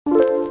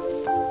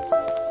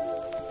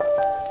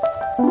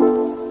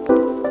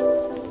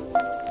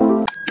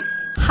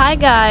Hi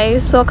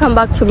guys, welcome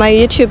back to my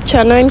YouTube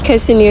channel. In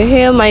case you're new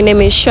here, my name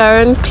is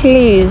Sharon.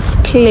 Please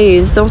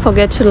don't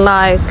forget to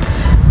like,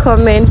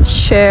 comment,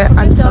 share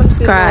and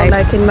subscribe.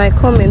 Like in my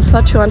comments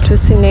what you want to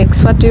see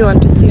next, what do you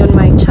want to see on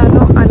my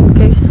channel. And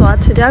guess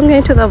what, today I'm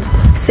going to the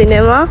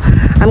cinema.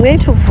 I'm going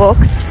to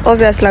Vox.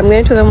 Obviously I'm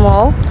going to the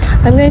mall.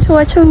 I'm going to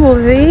watch a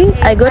movie.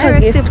 I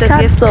received a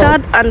gift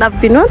card and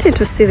I've been wanting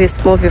to see this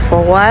movie for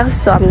a while,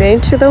 so I'm going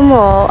to the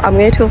mall. I'm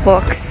going to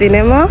Vox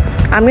cinema.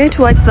 I'm going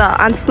to watch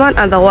the Ant-Man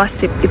and the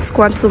Wasp. It's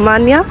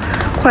Quantumania,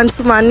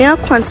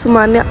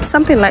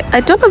 something like,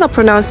 I don't know the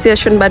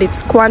pronunciation, but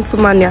it's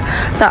Quantumania.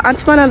 The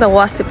Ant-Man and the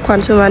Wasp,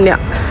 Quantumania.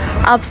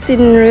 I've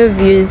seen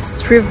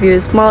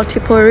reviews,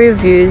 multiple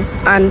reviews,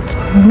 and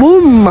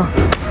boom,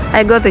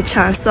 I got the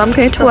chance. So I'm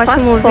going to watch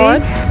a movie.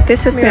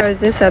 This is mirrors.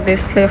 This at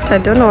this left. I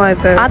don't know why,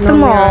 but at the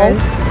mall,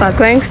 but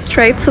going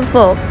straight to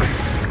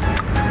Vox.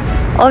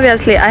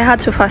 Obviously I had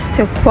to first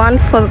take one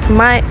for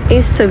my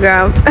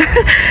Instagram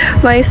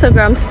my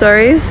Instagram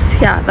stories.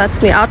 Yeah,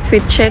 that's me.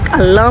 Outfit check: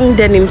 a long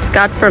denim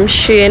skirt from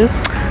Shein,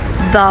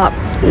 the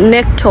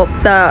neck top,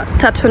 the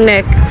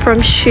turtleneck from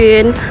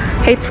Shein,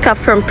 headscarf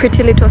from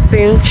Pretty Little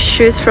Thing,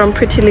 shoes from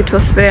Pretty Little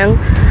Thing,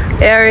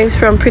 earrings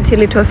from Pretty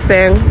Little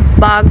Thing,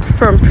 bag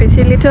from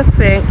Pretty Little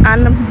Thing,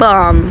 and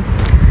boom,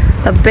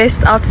 the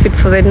best outfit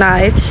for the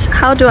night.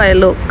 How do I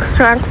look?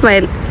 Rank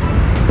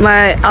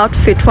my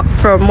outfit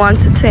from 1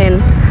 to 10.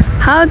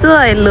 How do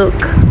I look?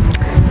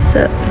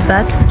 So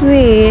that's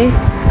me.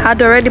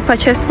 Had already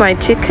purchased my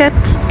ticket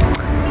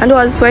and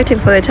was waiting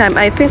for the time.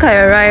 I think I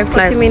arrived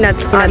like 40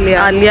 minutes earlier.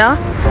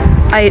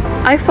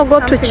 I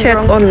forgot to check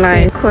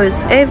online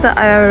because either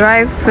I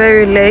arrived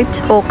very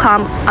late or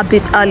come a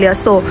bit earlier.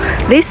 So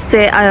this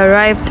day I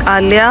arrived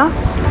earlier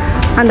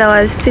and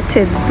I was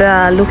seated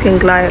there looking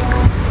like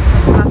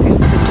nothing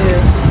to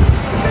do.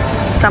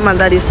 Someone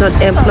that is not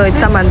employed,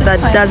 someone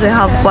that doesn't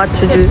have what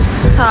to do.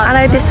 And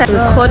I decided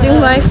recording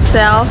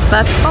myself.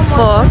 That's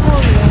Vox.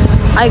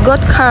 I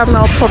got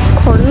caramel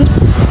popcorns.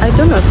 I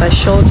don't know if I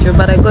showed you,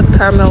 but I got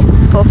caramel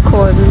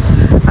popcorns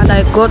and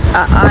I got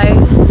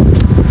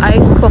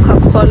iced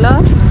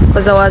Coca-Cola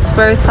because I was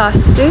very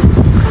thirsty.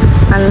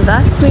 And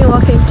that's me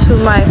walking to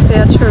my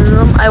theater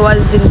room. I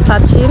was in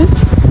 13.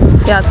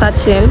 Yeah,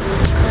 13.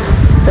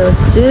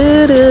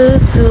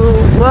 So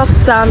walk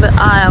down the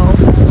aisle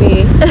with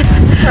me.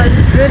 It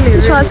was really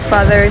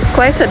far. There is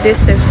quite a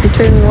distance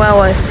between where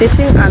I was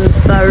sitting and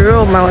the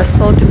room I was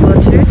told to go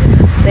to.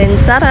 Then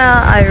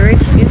Zara, I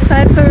reached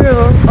inside the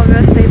room.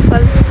 Obviously it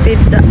was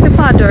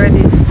people had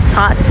already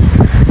started.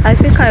 I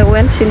think I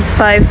went in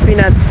 5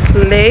 minutes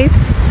late.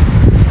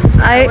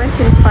 I went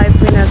in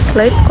 5 minutes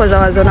late because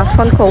I was on a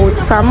phone call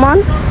with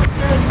someone.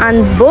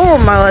 And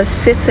boom, I was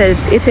seated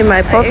eating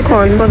my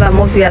popcorn before the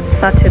movie had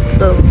started.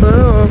 So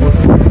boom,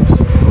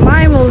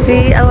 my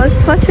movie. I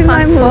was watching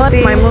my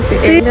movie. My movie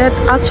ended.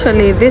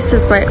 Actually, this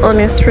is my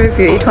honest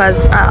review. It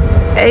was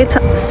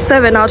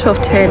 7 out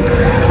of 10.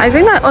 I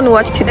think I only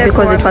watched it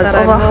because it was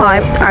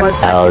overhyped.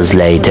 And hours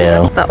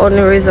later, that's the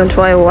only reason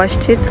why I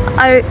watched it.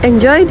 I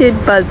enjoyed it,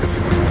 but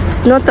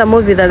it's not a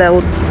movie that I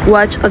would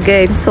watch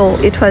again. So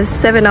it was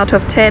 7 out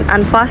of 10.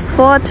 And fast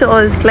forward 2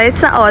 hours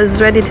later, I was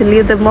ready to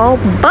leave the mall.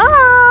 Bye.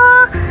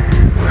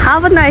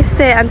 Have a nice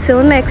day.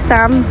 Until next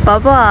time. Bye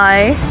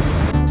bye.